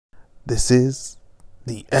This is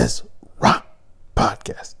the Ezra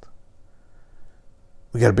Podcast.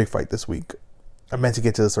 We got a big fight this week. I meant to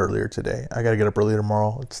get to this earlier today. I got to get up early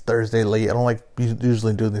tomorrow. It's Thursday late. I don't like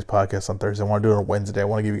usually doing these podcasts on Thursday. I want to do it on Wednesday. I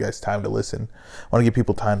want to give you guys time to listen. I want to give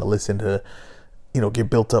people time to listen to, get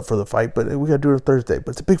built up for the fight. But we got to do it on Thursday.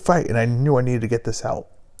 But it's a big fight, and I knew I needed to get this out.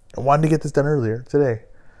 I wanted to get this done earlier today.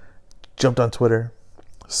 Jumped on Twitter,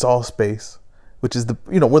 saw Space, which is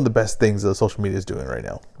one of the best things that social media is doing right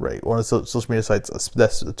now, right? One of the social media sites,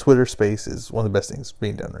 that's Twitter Space, is one of the best things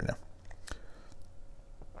being done right now.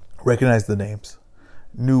 Recognize the names.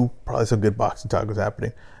 Knew probably some good boxing talk was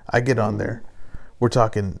happening. I get on there. I'm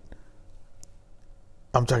talking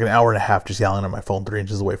an hour and a half just yelling on my phone 3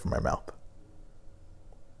 inches away from my mouth.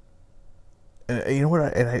 And you know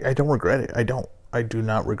what? I don't regret it. I do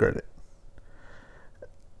not regret it.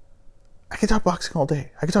 I can talk boxing all day.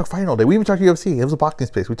 I can talk fighting all day. We even talked UFC. It was a boxing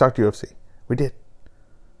space. We talked UFC. We did.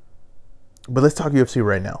 But let's talk UFC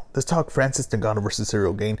right now. Let's talk Francis Ngannou versus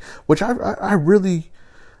Ciryl Gane, which I really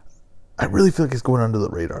feel like it's going under the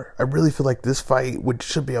radar. I really feel like this fight, which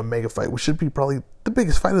should be a mega fight, which should be probably the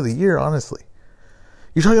biggest fight of the year, honestly.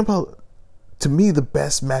 You're talking about, to me, the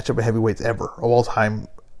best matchup of heavyweights ever, of all time,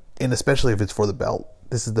 and especially if it's for the belt.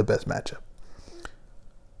 This is the best matchup.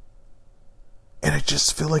 And I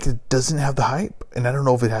just feel like it doesn't have the hype. And I don't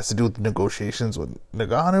know if it has to do with the negotiations with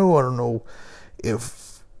Ngannou. I don't know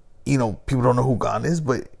if, people don't know who Gane is,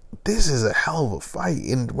 but this is a hell of a fight.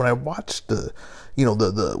 And when I watched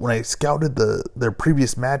when I scouted their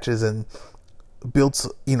previous matches and built,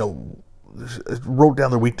 wrote down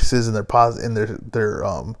their weaknesses and the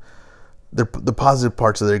positive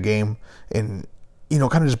parts of their game, and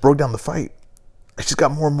kind of just broke down the fight, I just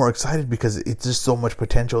got more and more excited because it's just so much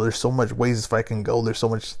potential. There's so much ways this fight can go. There's so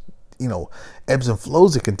much, ebbs and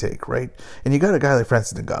flows it can take, right? And you got a guy like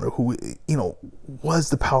Francis Ngannou who, was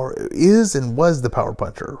the power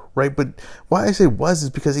puncher, right? But why I say was is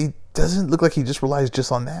because he doesn't look like he just relies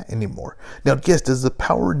just on that anymore. Now, yes, does the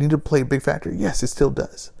power need to play a big factor? Yes, it still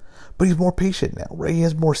does. But he's more patient now, right? He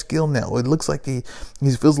has more skill now. It looks like he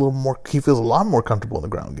feels a lot more comfortable in the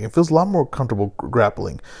ground game. Feels a lot more comfortable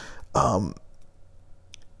grappling.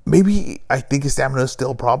 Maybe I think his stamina is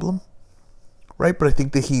still a problem, right? But I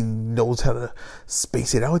think that he knows how to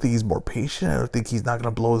space it out. I think he's more patient. I don't think he's not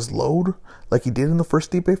going to blow his load like he did in the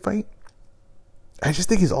first Stipe fight. I just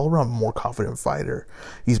think he's all around more confident fighter.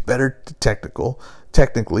 He's better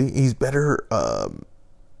technically. He's better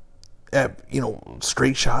at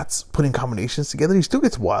straight shots, putting combinations together. He still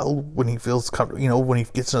gets wild when he feels when he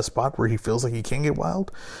gets in a spot where he feels like he can get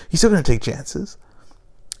wild. He's still going to take chances.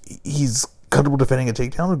 He's comfortable defending a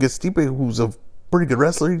takedown against Stipe, who's a pretty good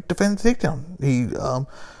wrestler. He defends the takedown. He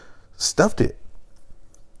stuffed it.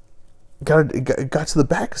 Got to the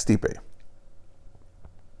back of Stipe.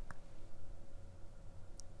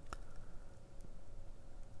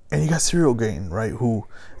 And you got Ciryl Gane, right?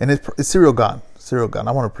 It's Ciryl Gane. Ciryl Gane.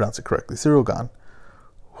 I want to pronounce it correctly. Ciryl Gane,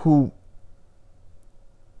 who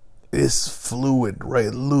is fluid,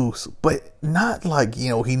 right? Loose, but not like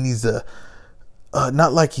he needs a.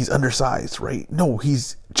 Not like he's undersized, right? No,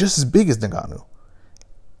 he's just as big as Ngannou.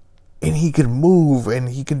 And he can move, and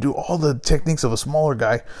he can do all the techniques of a smaller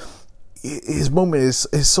guy. His movement is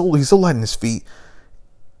he's so light on his feet.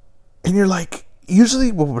 And you're like,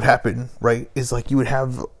 usually what would happen, right, is like you would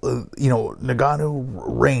have, Ngannou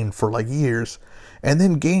reign for like years. And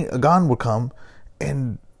then Gane would come,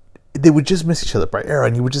 and they would just miss each other by era,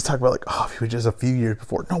 and you would just talk about if he was just a few years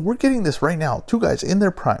before. No, we're getting this right now. Two guys in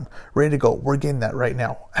their prime, ready to go. We're getting that right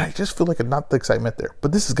now. And I just feel like not the excitement there.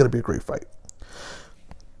 But this is going to be a great fight.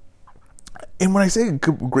 And when I say a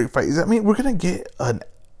great fight, we're going to get an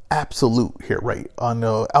absolute here, right, on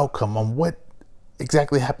the outcome, on what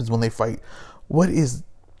exactly happens when they fight. What is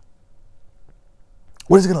it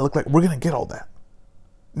going to look like? We're going to get all that.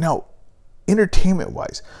 Now,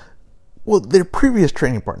 entertainment-wise, well, they're previous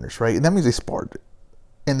training partners, right? And that means they sparred.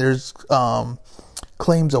 And there's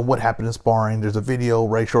claims of what happened in sparring. There's a video,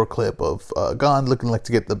 right, short clip of Gane looking like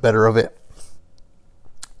to get the better of it.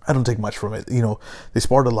 I don't take much from it. They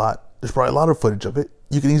sparred a lot. There's probably a lot of footage of it.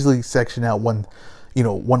 You can easily section out 1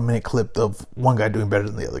 minute clip of one guy doing better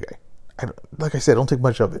than the other guy. Like I said, I don't take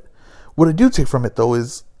much of it. What I do take from it, though,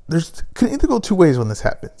 is can either go two ways when this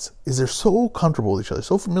happens. Is they're so comfortable with each other,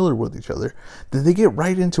 so familiar with each other, that they get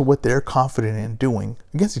right into what they're confident in doing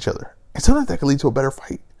against each other. And sometimes that can lead to a better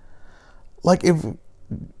fight. Like if a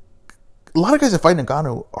lot of guys that fight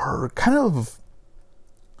Ngannou are kind of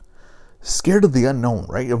scared of the unknown,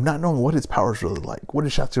 right? Of not knowing what his power is really like, what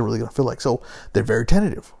his shots are really going to feel like. So they're very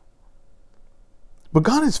tentative. But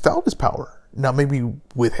Gane has felt his power. Now, maybe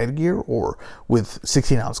with headgear or with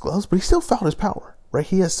 16-ounce gloves, but he still felt his power, right?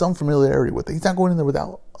 He has some familiarity with it. He's not going in there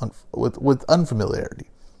with unfamiliarity.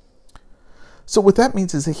 So what that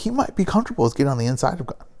means is that he might be comfortable as getting on the inside of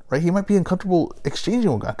Gon, right? He might be uncomfortable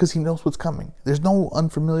exchanging with Gon because he knows what's coming. There's no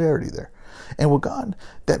unfamiliarity there. And with Gon,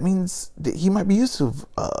 that means that he might be used to,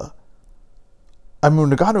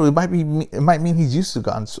 Nagano, it might mean he's used to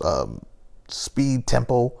Gon's speed,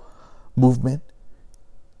 tempo, movement.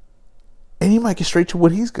 And he might get straight to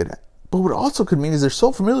what he's good at. But what it also could mean is they're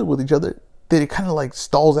so familiar with each other that it kind of like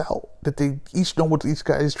stalls out, that they each know what each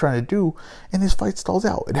guy is trying to do, and this fight stalls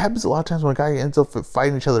out. It happens a lot of times when a guy ends up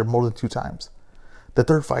fighting each other more than 2 times. The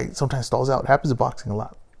third fight sometimes stalls out. It happens in boxing a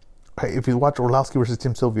lot. Right? If you watch Orlowski versus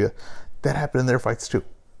Tim Sylvia, that happened in their fights too.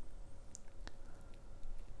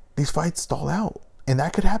 These fights stall out, and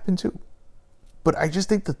that could happen too. But I just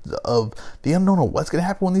think that of the unknown of what's going to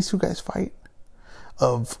happen when these two guys fight,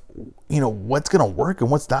 of, what's going to work and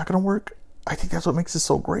what's not going to work, I think that's what makes it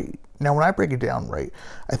so great. Now, when I break it down, right,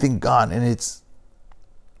 I think Gon, and it's,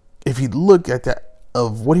 if you look at that,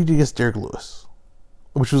 of what he did against Derek Lewis,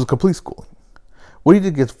 which was a complete schooling. What he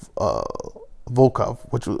did against Volkov,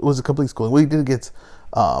 which was a complete schooling. What he did against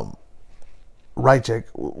Rychek,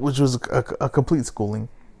 which was a complete schooling.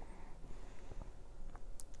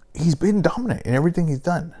 He's been dominant in everything he's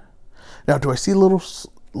done. Now, do I see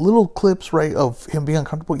little clips, right, of him being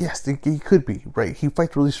uncomfortable? Yes, he could be, right? He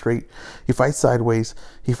fights really straight. He fights sideways.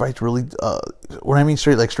 He fights really, when I mean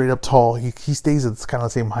straight, like straight up tall, he stays at kind of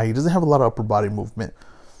the same height. He doesn't have a lot of upper body movement.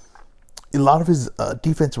 A lot of his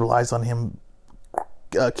defense relies on him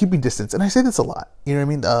keeping distance. And I say this a lot. You know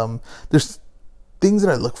what I mean? There's things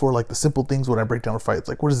that I look for, like the simple things when I break down a fight. It's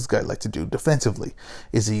like, what does this guy like to do defensively?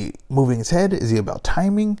 Is he moving his head? Is he about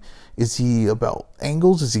timing? Is he about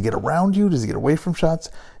angles? Does he get around you? Does he get away from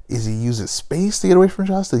shots? Is he use his space to get away from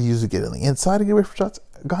shots? Does he use it get on the inside to get away from shots?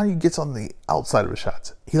 Gon gets on the outside of his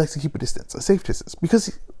shots. He likes to keep a distance, a safe distance, because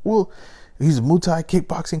he's Muay Thai,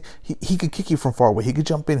 kickboxing. He could kick you from far away. He could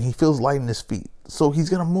jump in. He feels light in his feet, so he's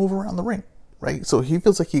gonna move around the ring, right? So he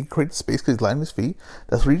feels like he can create the space because he's light in his feet.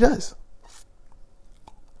 That's what he does.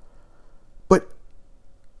 But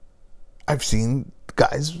I've seen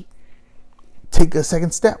guys take a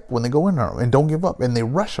second step when they go in on him and don't give up, and they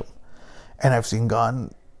rush him. And I've seen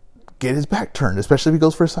Gon get his back turned, especially if he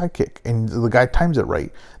goes for a side kick and the guy times it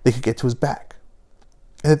right, they could get to his back.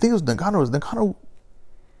 And the thing with Nagano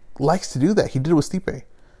likes to do that. He did it with Stipe.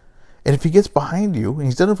 And if he gets behind you, and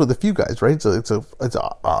he's done it with a few guys, right? So it's an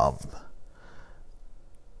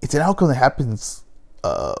outcome that happens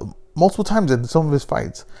multiple times in some of his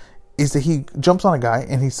fights, is that he jumps on a guy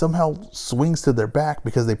and he somehow swings to their back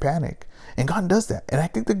because they panic. And Gon does that. And I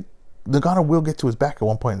think that Nagano will get to his back at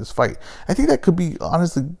one point in this fight. I think that could be,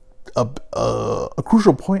 honestly, a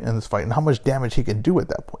crucial point in this fight and how much damage he can do at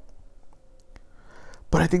that point.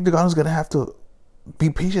 But I think Nagano's going to have to be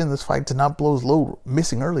patient in this fight to not blow his load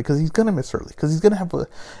missing early, because he's going to miss early. Because there's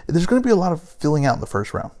going to be a lot of filling out in the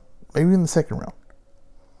first round, maybe in the second round.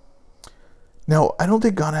 Now, I don't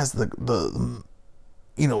think Gon has the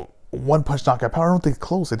one punch knockout power. I don't think it's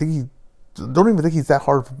close. Don't even think he's that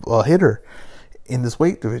hard hitter in this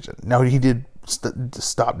weight division. Now, he did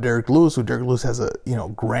stop Derek Lewis, who Derek Lewis has a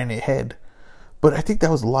granite head, but I think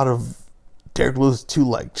that was a lot of Derek Lewis too,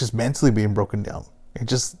 like just mentally being broken down and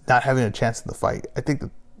just not having a chance in the fight. I think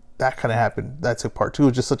that kind of happened. That's a part two. It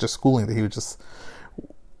was just such a schooling that he was just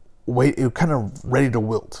kind of ready to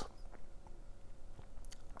wilt.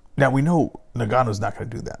 Now we know Nagano's not going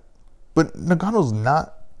to do that, but Nagano's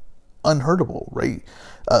not unhurtable, right?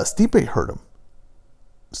 Stipe hurt him.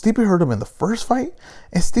 Stipe hurt him in the first fight,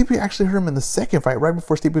 and Stipe actually hurt him in the second fight, right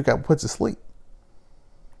before Stipe got put to sleep.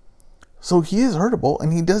 So he is hurtable,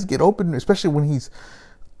 and he does get open, especially when he's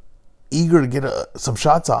eager to get some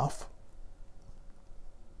shots off.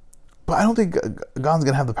 But I don't think Gon's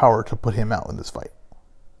going to have the power to put him out in this fight.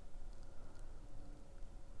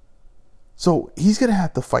 So he's going to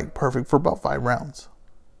have to fight perfect for about 5 rounds.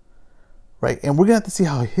 Right? And we're going to have to see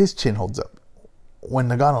how his chin holds up when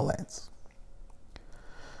Nagano lands.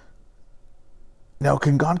 Now,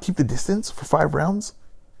 can Gon keep the distance for 5 rounds?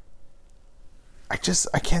 I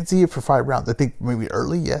can't see it for 5 rounds. I think maybe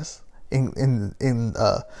early, yes. In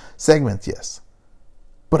segments, yes.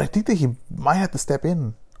 But I think that he might have to step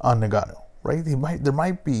in on Nagano, right? There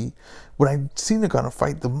might be, when I've seen Nagano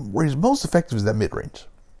fight, where he's most effective is that mid-range.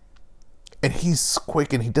 And he's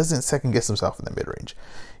quick, and he doesn't second-guess himself in the mid-range.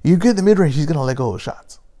 You get the mid-range, he's going to let go of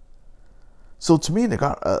shots. So to me,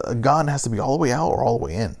 Gon has to be all the way out or all the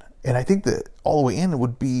way in. And I think that all the way in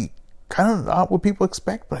would be kind of not what people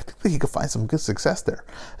expect, but I think that he could find some good success there,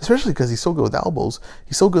 especially because he's so good with elbows,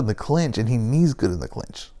 he's so good in the clinch, and he knees good in the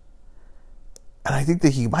clinch. And I think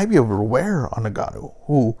that he might be able to wear on Ngannou,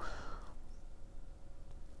 who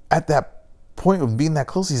at that point of being that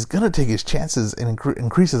close, he's going to take his chances and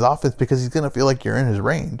increase his offense because he's going to feel like you're in his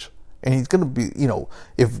range. And he's going to be,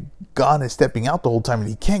 if Gane is stepping out the whole time and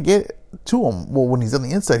he can't get to him, well, when he's on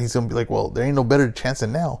the inside, he's going to be like, well, there ain't no better chance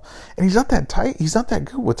than now. And he's not that tight. He's not that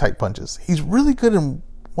good with tight punches. He's really good in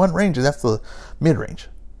one range, and that's the mid-range.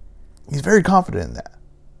 He's very confident in that.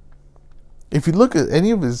 If you look at any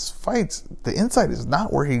of his fights, the inside is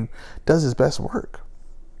not where he does his best work.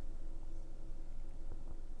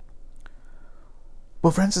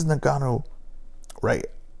 But Francis Ngannou, right,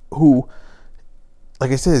 who,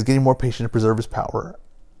 like I said, is getting more patient to preserve his power,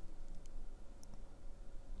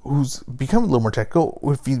 who's become a little more technical.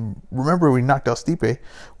 If you remember, we knocked out Stipe.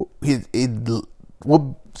 What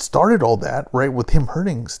started all that, right, with him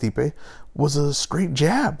hurting Stipe, was a straight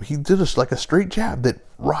jab. He did a straight jab that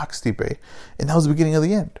rocked Stipe, and that was the beginning of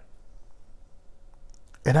the end.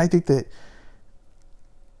 And I think that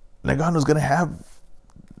Ngannou's going to have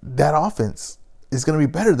that offense is going to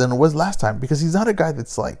be better than it was last time, because he's not a guy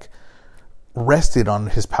that's like rested on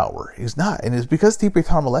his power. He's not. And it's because Stipe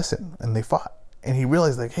taught him a lesson and they fought. And he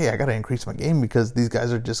realized, like, hey, I got to increase my game because these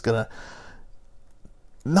guys are just going to...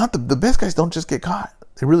 Not the best guys don't just get caught.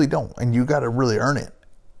 They really don't. And you got to really earn it.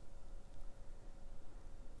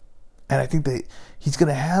 And I think that he's going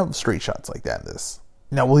to have straight shots like that in this.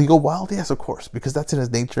 Now, will he go wild? Yes, of course. Because that's in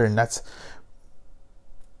his nature, and that's...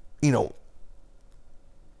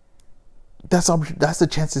 That's the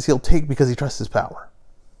chances he'll take because he trusts his power.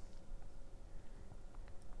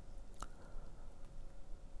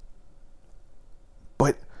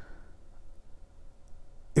 But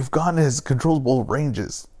if Gane controls both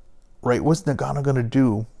ranges, right, what's Ngannou going to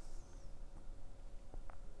do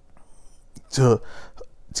to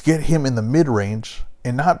get him in the mid-range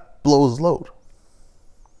and not blow his load?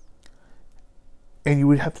 And you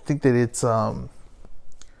would have to think that it's... you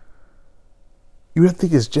would have to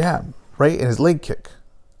think his jab, right, and his leg kick.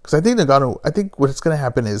 Because I think what's going to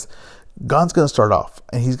happen is Gane's going to start off,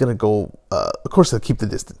 and he's going to go, of course, he'll keep the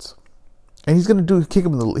distance. And he's going to kick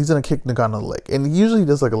Ngannou in the leg. And he usually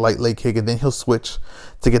does like a light leg kick, and then he'll switch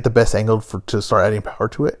to get the best angle to start adding power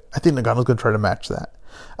to it. I think Ngannou's going to try to match that.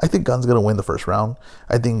 I think Gane's going to win the first round.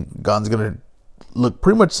 I think Gane's going to look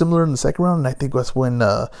pretty much similar in the second round, and I think that's when...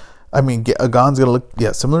 Gane's going to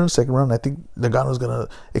look, similar in the second round. I think Ngannou's going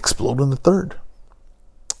to explode in the third.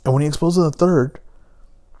 And when he explodes in the third,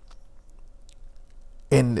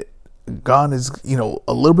 and Gane is,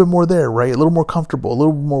 a little bit more there, right? A little more comfortable, a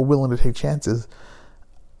little more willing to take chances.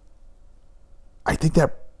 I think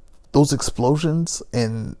that those explosions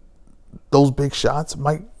and those big shots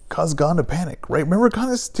might cause Gane to panic, right? Remember, Gane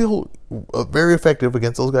is still very effective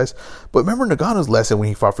against those guys. But remember Ngannou's lesson when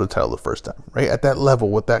he fought for the title the first time, right? At that level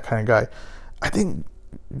with that kind of guy. I think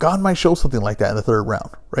Gane might show something like that in the third round,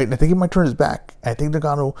 right? And I think he might turn his back. I think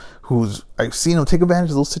Ngannou, I've seen him take advantage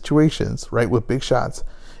of those situations, right, with big shots,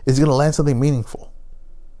 is going to land something meaningful,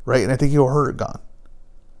 right? And I think he'll hurt Gane.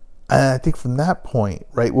 And I think from that point,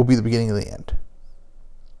 right, will be the beginning of the end.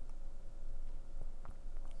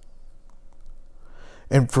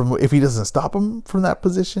 And if he doesn't stop him from that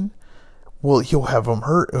position, well, he'll have him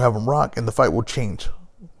hurt, he'll have him rock, and the fight will change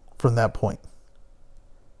from that point.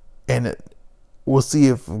 And we'll see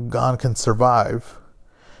if Gane can survive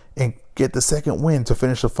and get the second win to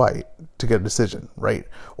finish the fight to get a decision, right?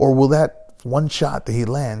 Or will that one shot that he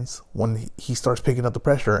lands when he starts picking up the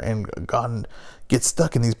pressure and Gane gets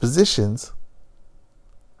stuck in these positions,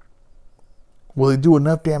 will he do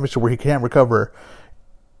enough damage to where he can't recover,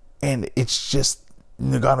 and it's just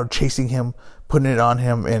Ngannou chasing him, putting it on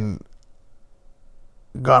him, and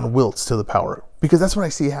Gane wilts to the power? Because that's what I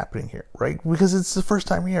see happening here, right? Because it's the first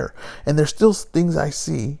time here, and there's still things I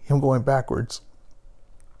see him going backwards,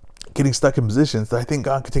 getting stuck in positions that I think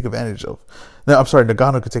Gane could take advantage of.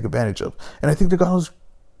 Ngannou could take advantage of. And I think Ngannou's,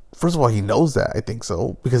 first of all, he knows that. I think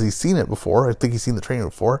so, because he's seen it before. I think he's seen the training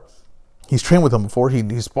before. He's trained with him before.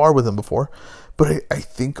 He's sparred with him before. But I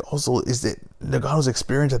think also is that Ngannou's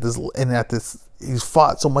experience he's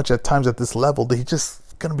fought so much at times at this level that he's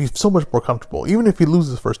just going to be so much more comfortable, even if he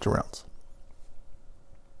loses the first 2 rounds.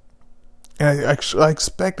 And I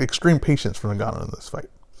expect extreme patience from Ngannou in this fight.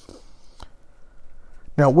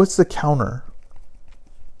 Now, what's the counter,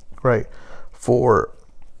 right, for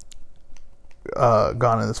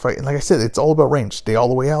Gane in this fight? And like I said, it's all about range. Stay all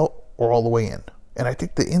the way out or all the way in. And I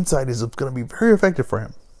think the inside is going to be very effective for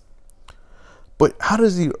him. But how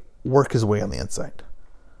does he work his way on the inside?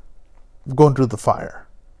 Going through the fire,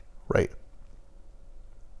 right?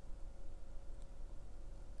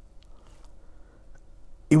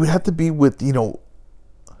 It would have to be with, he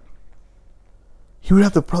would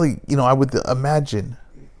have to probably, I would imagine,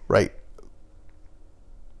 right,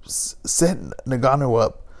 set Nagano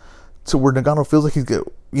up to where Nagano feels like he's good,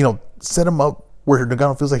 set him up where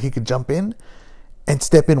Nagano feels like he could jump in and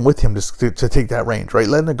step in with him to take that range, right?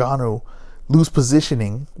 Let Nagano lose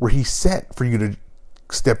positioning where he's set for you to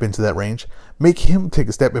step into that range. Make him take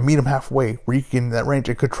a step and meet him halfway where you can get in that range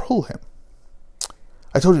and control him.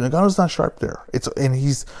 I told you, Nagano's not sharp there. And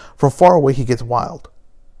he's from far away. He gets wild.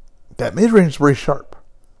 That mid range is very sharp.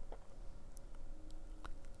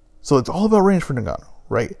 So it's all about range for Nagano,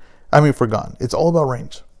 right? I mean, for Gon, it's all about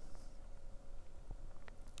range.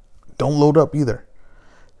 Don't load up either.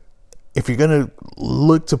 If you're gonna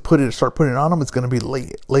look to start putting it on him, it's gonna be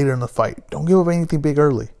later in the fight. Don't give up anything big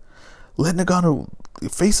early. Let Nagano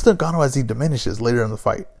face Nagano as he diminishes later in the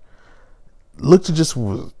fight. Look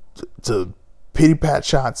to pity pat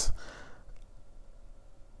shots.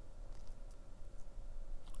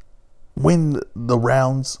 Win the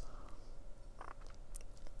rounds.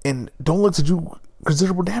 And don't look to do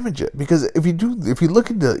considerable damage yet. Because if you look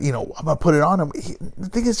into, I'm gonna put it on him. The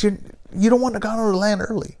thing is, you don't want Nagano to land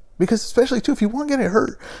early. Because especially too, if you want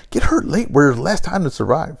to get hurt late where there's less time to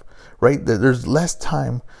survive, right? There's less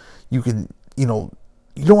time you can, you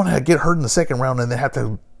don't want to get hurt in the second round and then have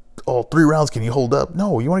to, all 3 rounds can you hold up?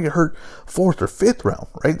 No, you want to get hurt 4th or 5th round,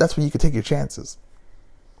 right? That's when you can take your chances.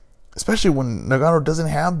 Especially when Nagano doesn't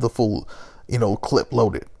have the full, clip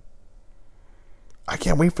loaded. I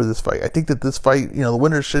can't wait for this fight. I think that this fight, the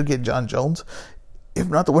winner should get Jon Jones. If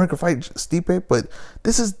not, the winner could fight Stipe, but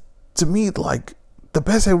this is, to me, like, the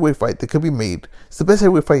best heavyweight fight that could be made. It's the best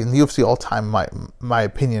heavyweight fight in the UFC all time, my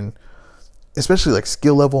opinion. Especially like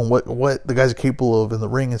skill level and what the guys are capable of in the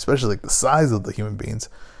ring, especially like the size of the human beings.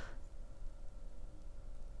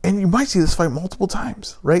 And you might see this fight multiple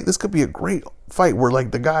times, right? This could be a great fight where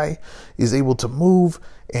like the guy is able to move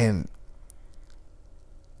and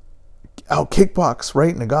out kickbox,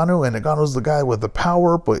 right? Nagano, and Nagano's the guy with the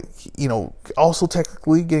power, but also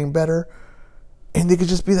technically getting better. And they could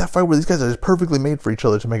just be that fight where these guys are just perfectly made for each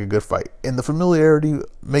other to make a good fight. And the familiarity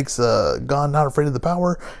makes Gon not afraid of the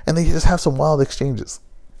power, and they just have some wild exchanges.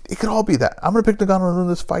 It could all be that. I'm going to pick Nagano in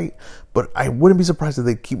this fight, but I wouldn't be surprised if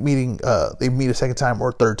they keep meeting, they meet a second time or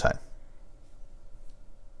a third time.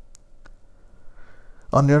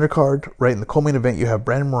 On the undercard, right, in the co-main event, you have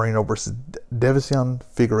Brandon Moreno versus Deiveson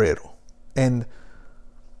Figueiredo. And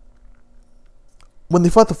when they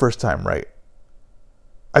fought the first time, right,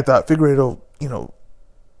 I thought Figueiredo,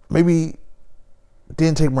 maybe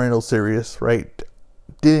didn't take Moreno serious, right?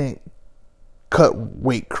 Didn't cut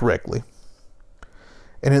weight correctly.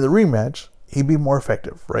 And in the rematch, he'd be more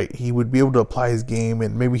effective, right? He would be able to apply his game,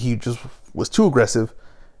 and maybe he just was too aggressive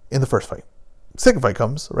in the first fight. Second fight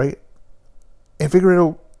comes, right? And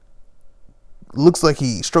Figueiredo looks like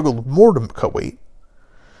he struggled more to cut weight.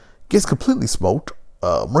 Gets completely smoked.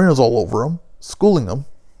 Moreno's all over him, schooling him,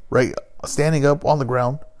 right? Standing up on the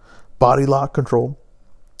ground, body lock control.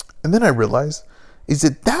 And then I realized is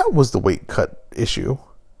that was the weight cut issue,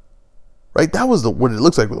 right? That was what it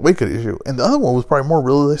looks like with the weight cut issue. And the other one was probably more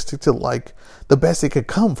realistic to like the best it could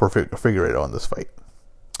come for Figueiredo in this fight.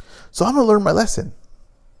 So I'm going to learn my lesson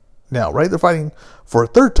now, right? They're fighting for a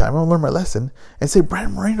third time. I'm going to learn my lesson and say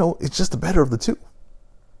Brandon Moreno is just the better of the two.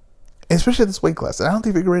 And especially at this weight class. And I don't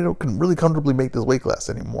think Figueiredo can really comfortably make this weight class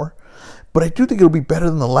anymore. But I do think it'll be better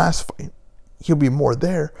than the last fight. He'll be more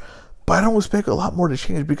there. But I don't expect a lot more to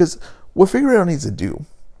change, because what Figueiredo needs to do,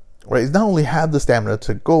 right, is not only have the stamina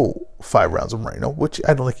to go 5 rounds with Moreno, which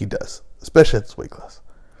I don't think he does, especially at this weight class,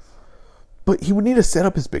 but he would need to set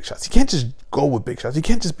up his big shots. He can't just go with big shots. He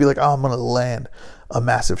can't just be like, I'm going to land a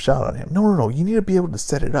massive shot on him. No. You need to be able to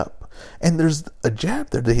set it up. And there's a jab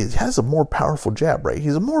there that he has a more powerful jab, right?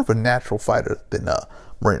 He's more of a natural fighter than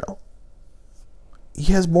Moreno.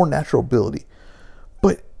 He has more natural ability,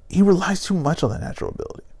 but he relies too much on that natural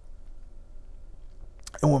ability.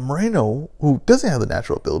 And with Moreno, who doesn't have the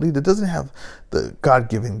natural ability, that doesn't have the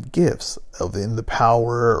God-given gifts of in the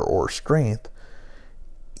power or strength,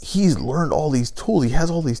 he's learned all these tools. He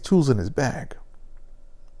has all these tools in his bag.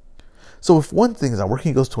 So if one thing is not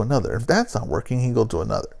working, he goes to another. If that's not working, he goes to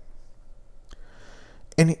another.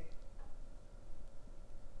 And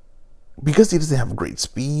because he doesn't have great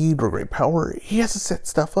speed or great power, he has to set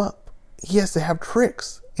stuff up. He has to have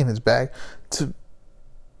tricks in his bag to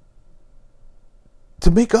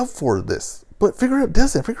make up for this. But Figueiredo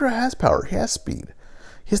doesn't. Figueiredo has power. He has speed.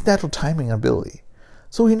 He has natural timing and ability.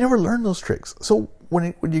 So he never learned those tricks. So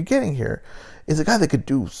when you're getting here is a guy that could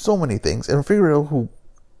do so many things. And Figueiredo, who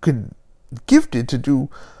gifted to do,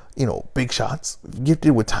 big shots,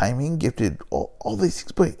 gifted with timing, gifted all these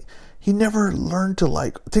things, but he never learned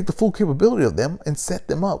to take the full capability of them and set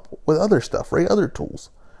them up with other stuff, right? Other tools.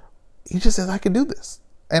 He just says, I can do this,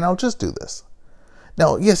 and I'll just do this.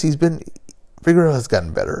 Now, yes, Figueroa has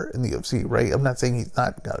gotten better in the UFC, right? I'm not saying he's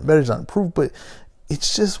not gotten better, he's not improved, but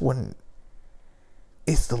it's just when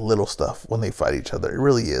it's the little stuff when they fight each other. It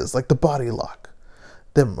really is. Like the body lock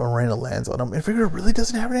that Moreno lands on him, and Figueroa really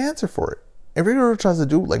doesn't have an answer for it. If Figueroa tries to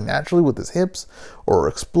do it naturally with his hips or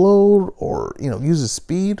explode or, uses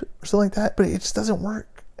speed or something like that, but it just doesn't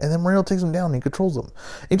work. And then Moreno takes him down and he controls him.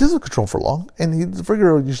 He doesn't control for long, and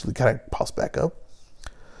Figueroa usually kind of pops back up.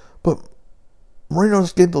 But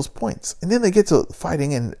Moreno's getting those points. And then they get to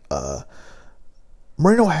fighting, and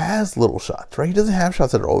Moreno has little shots, right? He doesn't have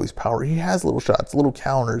shots that are always power. He has little shots, little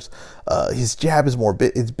counters. His jab is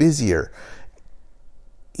it's busier.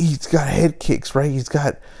 He's got head kicks, right?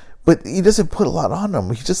 But he doesn't put a lot on them.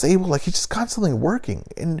 He's just he's just constantly working.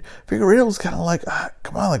 And Figueiredo's kind of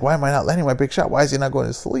come on, why am I not landing my big shot? Why is he not going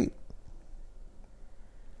to sleep?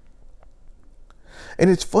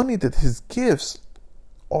 And it's funny that his gifts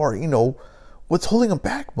are, what's holding him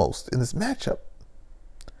back most in this matchup.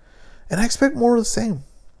 And I expect more of the same.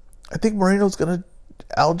 I think Moreno's going to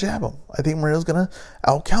out-jab him. I think Moreno's going to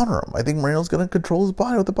out-counter him. I think Moreno's going to control his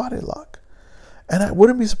body with the body lock. And I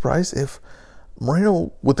wouldn't be surprised if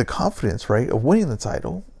Moreno, with the confidence, right, of winning the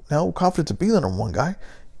title, now confidence of being the number one guy,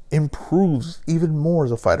 improves even more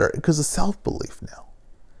as a fighter because of self-belief now.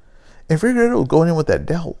 And Figueiredo going in with that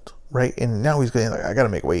doubt, right, and now he's going I got to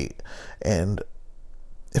make weight. And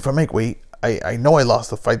if I make weight, I know I lost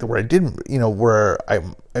the fight where I didn't, where I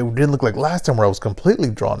didn't look like last time where I was completely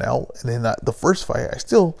drawn out. And then the first fight, I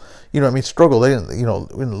still, struggled. I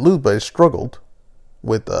didn't lose, but I struggled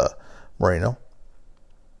with Moreno.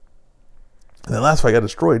 And the last fight I got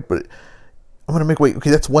destroyed, but I'm going to make weight. Okay,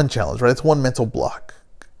 that's one challenge, right? That's one mental block.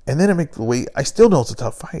 And then I make the weight. I still know it's a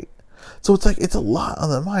tough fight. So it's a lot on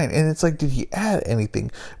the mind. And it's did he add anything?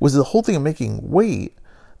 Was the whole thing of making weight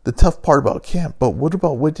the tough part about camp? But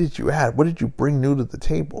what did you add? What did you bring new to the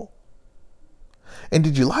table? And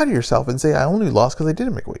did you lie to yourself and say, I only lost because I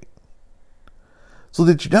didn't make weight? So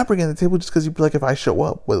did you not bring in the table just because you'd be if I show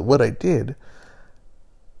up with what I did,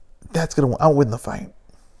 that's going to outwin the fight?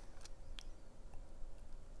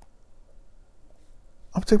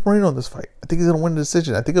 I'm taking Moreno in this fight. I think he's going to win the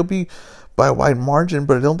decision. I think it'll be by a wide margin,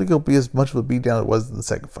 but I don't think it'll be as much of a beatdown as it was in the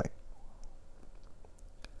second fight.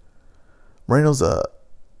 Moreno's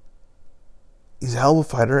he's a hell of a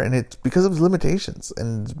fighter, and it's because of his limitations,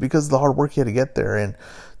 and it's because of the hard work he had to get there, and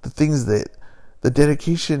the things that, the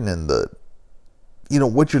dedication and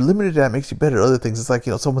what you're limited at makes you better at other things.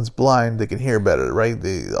 It's someone's blind, they can hear better, right?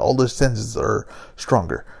 All their senses are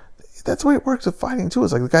stronger. That's the way it works with fighting too.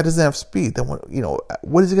 It's the guy doesn't have speed. Then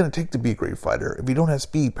what is it going to take to be a great fighter if you don't have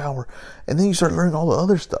speed, power? And then you start learning all the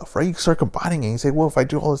other stuff, right? You start combining it and you say, well, if I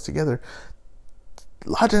do all this together, a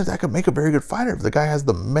lot of times that could make a very good fighter if the guy has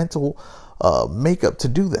the mental makeup to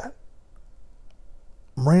do that.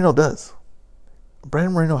 Moreno does.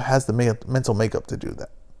 Brandon Moreno has the mental makeup to do that.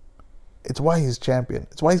 It's why he's champion.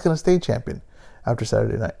 It's why he's going to stay champion after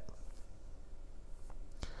Saturday night.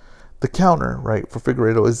 The counter, right, for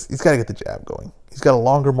Figueiredo is he's got to get the jab going. He's got a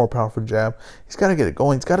longer, more powerful jab. He's got to get it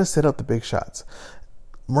going. He's got to set up the big shots.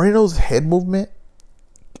 Moreno's head movement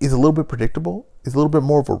is a little bit predictable. It's a little bit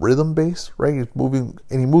more of a rhythm base, right? He's moving,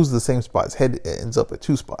 and he moves the same spot. His head ends up at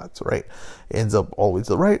two spots, right? It ends up all the way to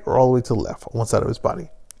the right or all the way to the left on one side of his body.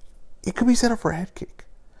 It could be set up for a head kick.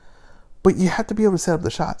 But you have to be able to set up the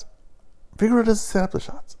shots. Figueiredo doesn't set up the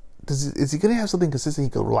shots. Is he going to have something consistent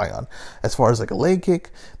he can rely on as far as a leg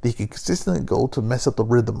kick that he can consistently go to mess up the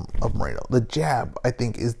rhythm of Moreno? The jab, I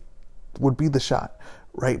think, would be the shot,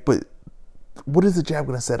 right? But what is the jab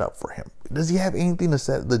going to set up for him? Does he have anything to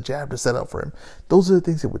set the jab to set up for him? Those are the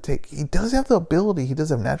things it would take. He does have the ability. He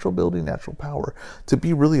does have natural ability, natural power to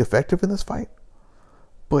be really effective in this fight.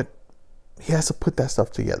 But he has to put that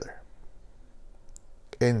stuff together.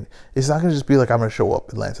 And it's not going to just be I'm going to show up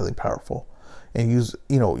and land something powerful and use,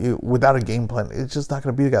 without a game plan. It's just not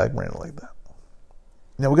going to be a guy like Moreno like that.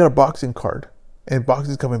 Now we got a boxing card, and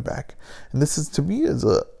boxing's coming back. And this is, to me, is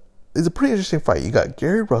a pretty interesting fight. You got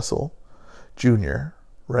Gary Russell Jr.,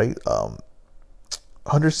 right?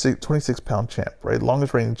 126-pound champ, right?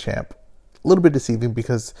 Longest reigning champ. A little bit deceiving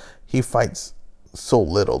because he fights so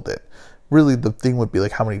little that really the thing would be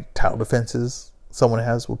how many title defenses someone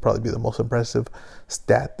has would probably be the most impressive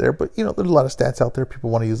stat there. But, there's a lot of stats out there. People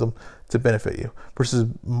want to use them to benefit you. Versus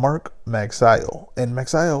Mark Magsayo. And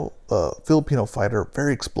Magsayo, Filipino fighter,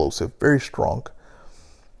 very explosive, very strong.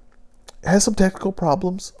 Has some technical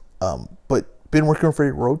problems, but been working with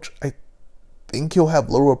Freddie Roach. I think he'll have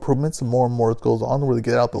little improvements the more and more it goes on, where they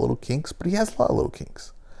get out the little kinks. But he has a lot of little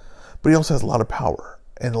kinks. But he also has a lot of power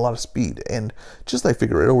and a lot of speed. And just like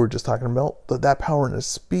Figueiredo, we were just talking about, that power and the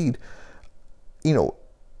speed,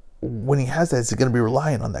 when he has that, is he going to be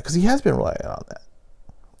relying on that? Because he has been relying on that.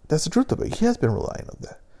 That's the truth of it. He has been relying on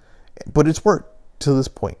that. But it's worked to this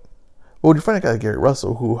point. But when you find a guy like Gary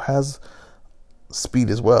Russell, who has speed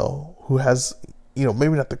as well, who has, maybe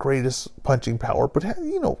not the greatest punching power, but,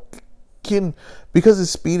 can, because of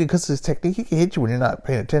his speed and because of his technique, he can hit you when you're not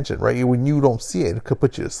paying attention, right? When you don't see it, it could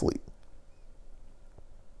put you to sleep.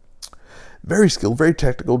 Very skilled, very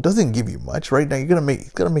technical, doesn't give you much, right? Now he's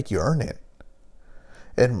gonna make you earn it.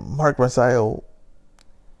 And Mark Magsayo,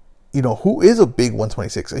 who is a big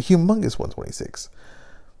 126, a humongous 126,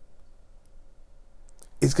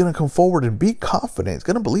 is gonna come forward and be confident. He's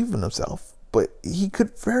gonna believe in himself, but he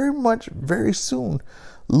could very soon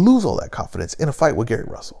lose all that confidence in a fight with Gary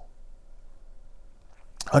Russell.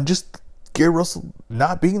 On just Gary Russell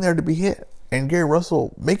not being there to be hit, and Gary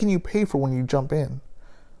Russell making you pay for when you jump in.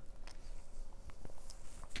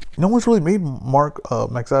 No one's really made Mark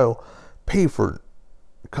Magsayo pay for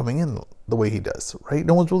coming in the way he does, right?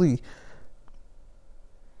 No one's really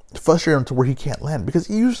frustrated him to where he can't land, because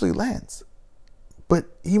he usually lands. But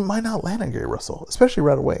he might not land on Gary Russell, especially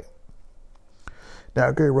right away.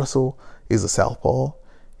 Now, Gary Russell is a southpaw.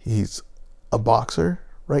 He's a boxer,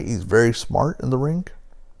 right? He's very smart in the ring.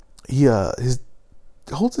 He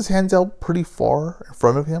holds his hands out pretty far in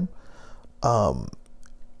front of him,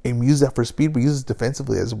 and uses that for speed, but uses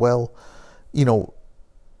defensively as well. The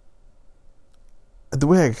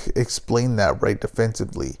way I explain that, right,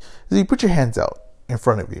 defensively, is you put your hands out in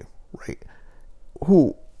front of you, right?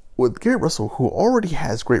 With Gary Russell, who already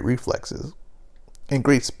has great reflexes and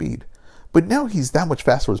great speed, but now he's that much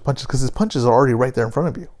faster with his punches because his punches are already right there in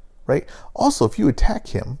front of you, right? Also, if you attack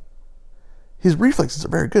him, his reflexes are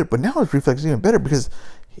very good, but now his reflexes are even better because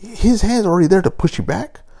his hands are already there to push you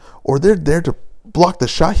back, or they're there to block the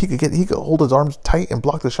shot. He could hold his arms tight and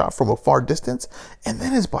block the shot from a far distance, and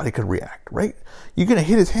then his body could react, right? You're going to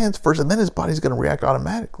hit his hands first, and then his body's going to react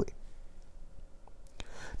automatically.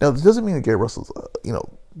 Now, this doesn't mean that Gary Russell,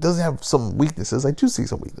 doesn't have some weaknesses. I do see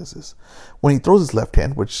some weaknesses. When he throws his left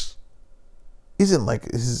hand, which isn't like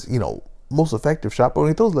his, most effective shot, but when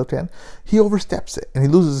he throws left hand, he oversteps it and he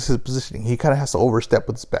loses his positioning. He kind of has to overstep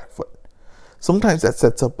with his back foot. Sometimes that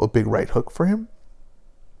sets up a big right hook for him,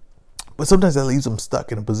 but sometimes that leaves him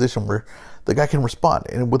stuck in a position where the guy can respond.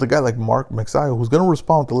 And with a guy like Mark Magsayo, who's going to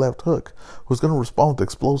respond with the left hook, who's going to respond with the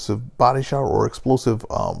explosive body shot or explosive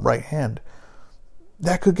right hand,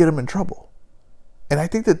 that could get him in trouble. And I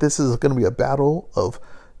think that this is going to be a battle of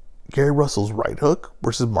Gary Russell's right hook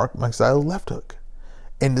versus Mark Magsayo's left hook.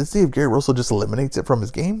 And to see if Gary Russell just eliminates it from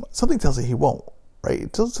his game, something tells you he won't,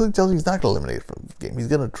 right? Something tells you he's not going to eliminate it from his game. He's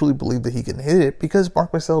going to truly believe that he can hit it because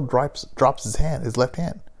Mark Magsayo drops his left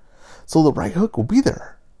hand. So the right hook will be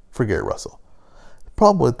there for Gary Russell. The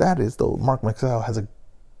problem with that is, though, Mark Magsayo has a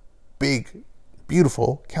big,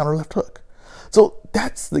 beautiful counter left hook. So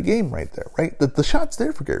that's the game right there, right? The shot's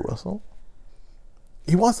there for Gary Russell.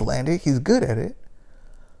 He wants to land it. He's good at it.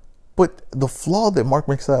 But the flaw that Mark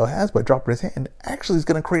Magsayo has by dropping his hand actually is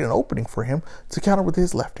going to create an opening for him to counter with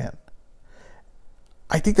his left hand.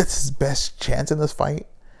 I think that's his best chance in this fight,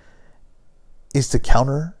 is to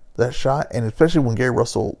counter that shot. And especially when Gary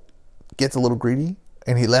Russell gets a little greedy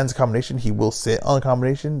and he lands a combination, he will sit on a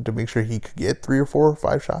combination to make sure he could get 3 or 4 or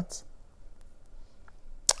 5 shots.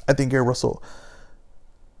 I think Gary Russell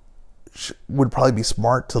would probably be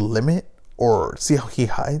smart to limit or see how he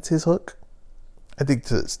hides his hook. I think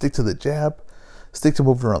to stick to the jab, stick to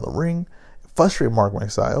moving around the ring, frustrate Mark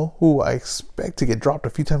Magsayo, who I expect to get dropped a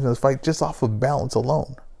few times in this fight just off of balance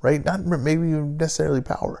alone, right? Not maybe even necessarily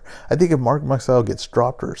power. I think if Mark Magsayo gets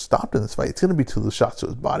dropped or stopped in this fight, it's going to be to the shots to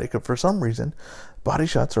his body, because for some reason, body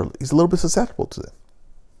shots he's a little bit susceptible to them.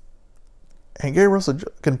 And Gary Russell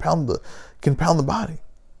can pound the body.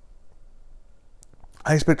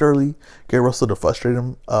 I expect Gary Russell to frustrate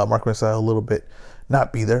him, Mark Magsayo a little bit,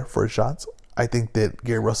 not be there for his shots. I think that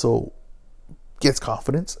Gary Russell gets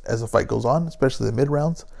confidence as the fight goes on, especially the mid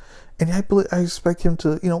rounds, and I expect him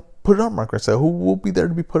to, put it on Mark Magsayo, who will be there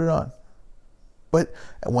to be put it on. But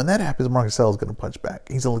when that happens, Mark Magsayo is going to punch back.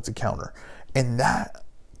 He's going to look to counter, and that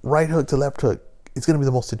right hook to left hook is going to be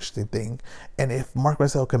the most interesting thing. And if Mark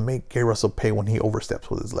Magsayo can make Gary Russell pay when he oversteps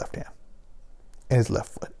with his left hand and his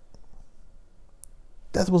left foot,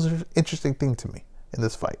 that's the most interesting thing to me in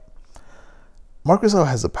this fight. Mark Magsayo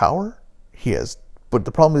has the power. But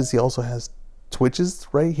the problem is he also has twitches,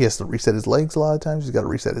 right? He has to reset his legs a lot of times. He's got to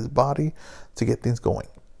reset his body to get things going.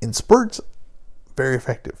 In spurts, very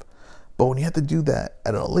effective. But when you have to do that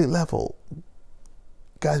at an elite level,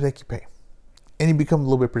 guys make you pay. And you become a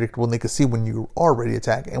little bit predictable, and they can see when you are ready to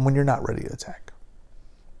attack and when you're not ready to attack.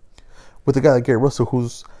 With a guy like Gary Russell,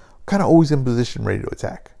 who's kind of always in position ready to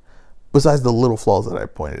attack, besides the little flaws that I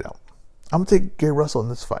pointed out. I'm going to take Gary Russell in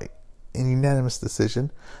this fight in unanimous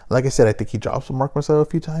decision. Like I said, I think he drops with Mark Marcel a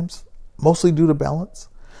few times, mostly due to balance.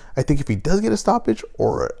 I think if he does get a stoppage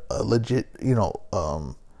or a legit,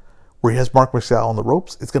 where he has Mark Marcel on the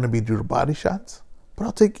ropes, it's going to be due to body shots. But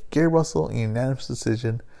I'll take Gary Russell in unanimous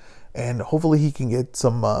decision, and hopefully he can get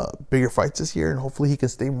some bigger fights this year, and hopefully he can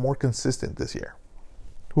stay more consistent this year.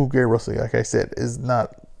 Who Gary Russell, like I said, is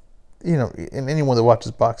not, and anyone that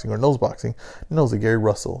watches boxing or knows boxing knows that Gary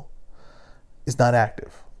Russell is not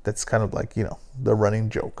active. That's kind of like, the running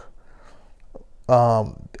joke.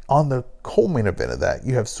 On the co-main event of that,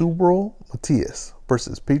 you have Subriel Matias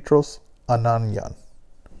versus Petros Ananyan.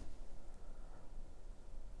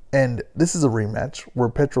 And this is a rematch where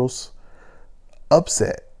Petros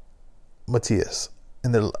upset Matias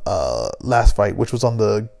in the last fight, which was on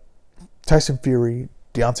the Tyson Fury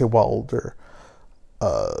Deontay Wilder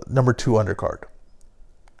number 2 undercard.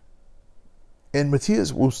 And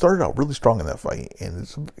Matias started out really strong in that fight, and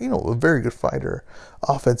is a very good fighter,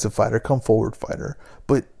 offensive fighter, come forward fighter,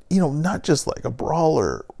 but not just like a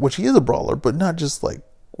brawler, which he is a brawler, but not just like,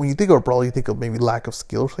 when you think of a brawler, you think of maybe lack of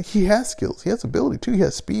skills. Like, he has skills, he has ability too, he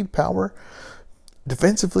has speed, power.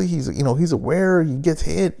 Defensively, he's aware. He gets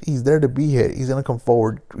hit, he's there to be hit. He's gonna come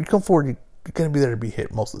forward. You're gonna be there to be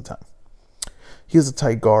hit most of the time. He has a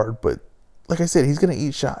tight guard, but like I said, he's gonna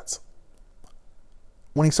eat shots.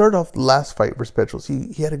 When he started off the last fight versus Petros,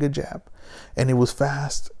 he had a good jab, and it was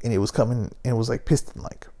fast, and it was coming, and it was like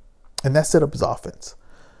piston-like, and that set up his offense.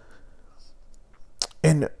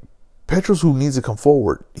 And Petros, who needs to come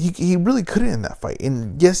forward, he really couldn't in that fight.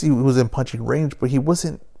 And yes, he was in punching range, but he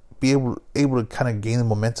wasn't able to kind of gain the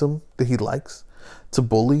momentum that he likes to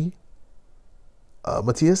bully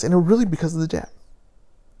Matias, and it was really because of the jab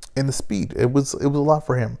and the speed. It was a lot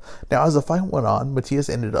for him. Now, as the fight went on, Matias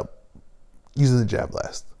ended up using the jab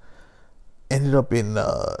last. Ended up in,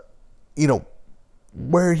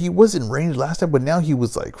 where he was in range last time, but now he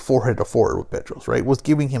was like forehead to forehead with Petros, right? Was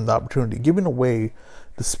giving him the opportunity, giving away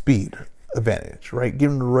the speed advantage, right?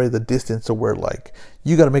 Giving away the distance to where, like,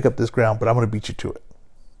 you got to make up this ground, but I'm going to beat you to it.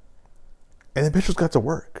 And then Petros got to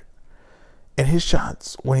work. And his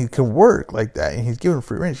shots, when he can work like that, and he's given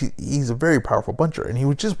free range, he's a very powerful puncher. And he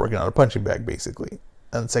was just working on a punching bag, basically,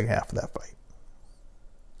 in the second half of that fight.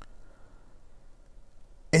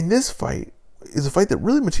 And this fight is a fight that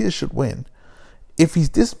really Matias should win if he's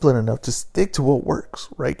disciplined enough to stick to what works,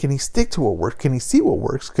 right? Can he stick to what works? Can he see what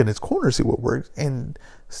works? Can his corner see what works and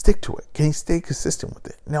stick to it? Can he stay consistent with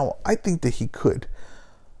it? Now, I think that he could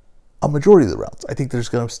a majority of the rounds. I think there's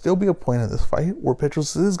going to still be a point in this fight where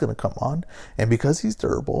Petros is going to come on, and because he's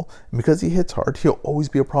durable, and because he hits hard, he'll always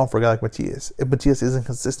be a problem for a guy like Matias if Matias isn't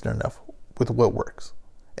consistent enough with what works.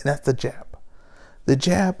 And that's the jab. The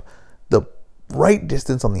jab, the right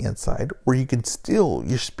distance on the inside where you can still,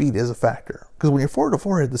 your speed is a factor. Because when you're forward to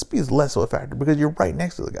forehead, the speed is less of a factor because you're right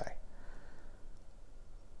next to the guy.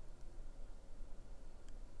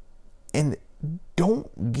 And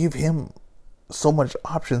don't give him so much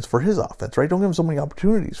options for his offense, right? Don't give him so many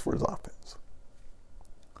opportunities for his offense.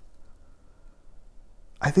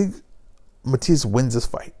 I think Matias wins this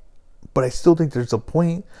fight, but I still think there's a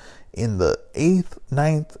point in the 8th,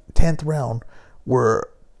 9th, 10th round where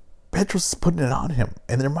Petros is putting it on him,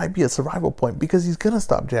 and there might be a survival point because he's going to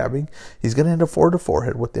stop jabbing. He's going to end up forward to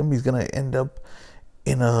forehead with him. He's going to end up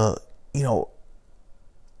in a,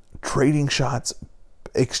 trading shots,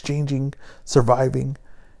 exchanging, surviving.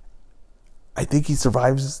 I think he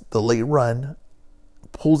survives the late run,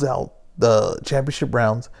 pulls out the championship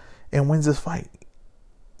rounds, and wins this fight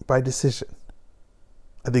by decision.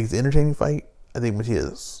 I think it's an entertaining fight. I think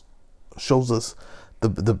Matias shows us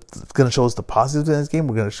it's going to show us the positives in this game.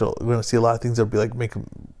 We're going to see a lot of things that will be like make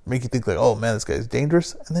you think like, oh man, this guy is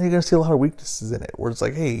dangerous, and then you're going to see a lot of weaknesses in it where it's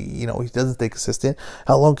like, hey, he doesn't stay consistent.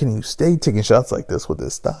 How long can you stay taking shots like this with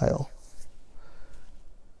this style?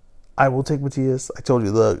 I will take Matias. I told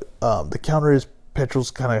you the counter is Petros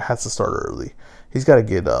kind of has to start early. He's got to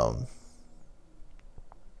get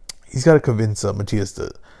he's got to convince Matias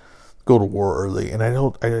to go to war early, and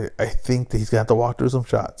I think that he's gonna have to walk through some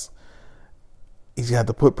shots. He's gonna have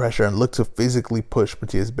to put pressure and look to physically push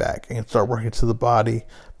Matias back and start working to the body,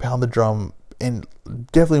 pound the drum, and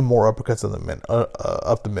definitely more uppercuts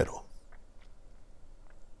up the middle.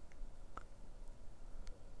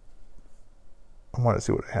 I want to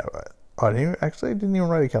see what I have. I didn't even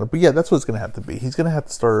write a counter. But yeah, that's what it's going to have to be. He's going to have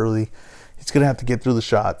to start early. He's going to have to get through the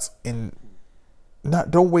shots and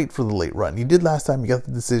don't wait for the late run. You did last time. You got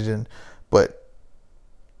the decision, but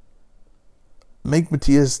make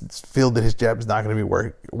Matias feel that his jab is not going to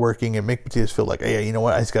be working, and make Matias feel like, hey, you know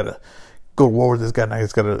what? I just got to go to war with this guy, and I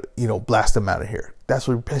just got to, blast him out of here. That's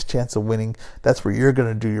your best chance of winning. That's where you're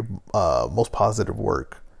going to do your most positive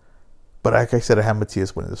work. But like I said, I have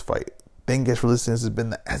Matias winning this fight. Thank you guys for listening. This has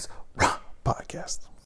been the Ezra Podcast.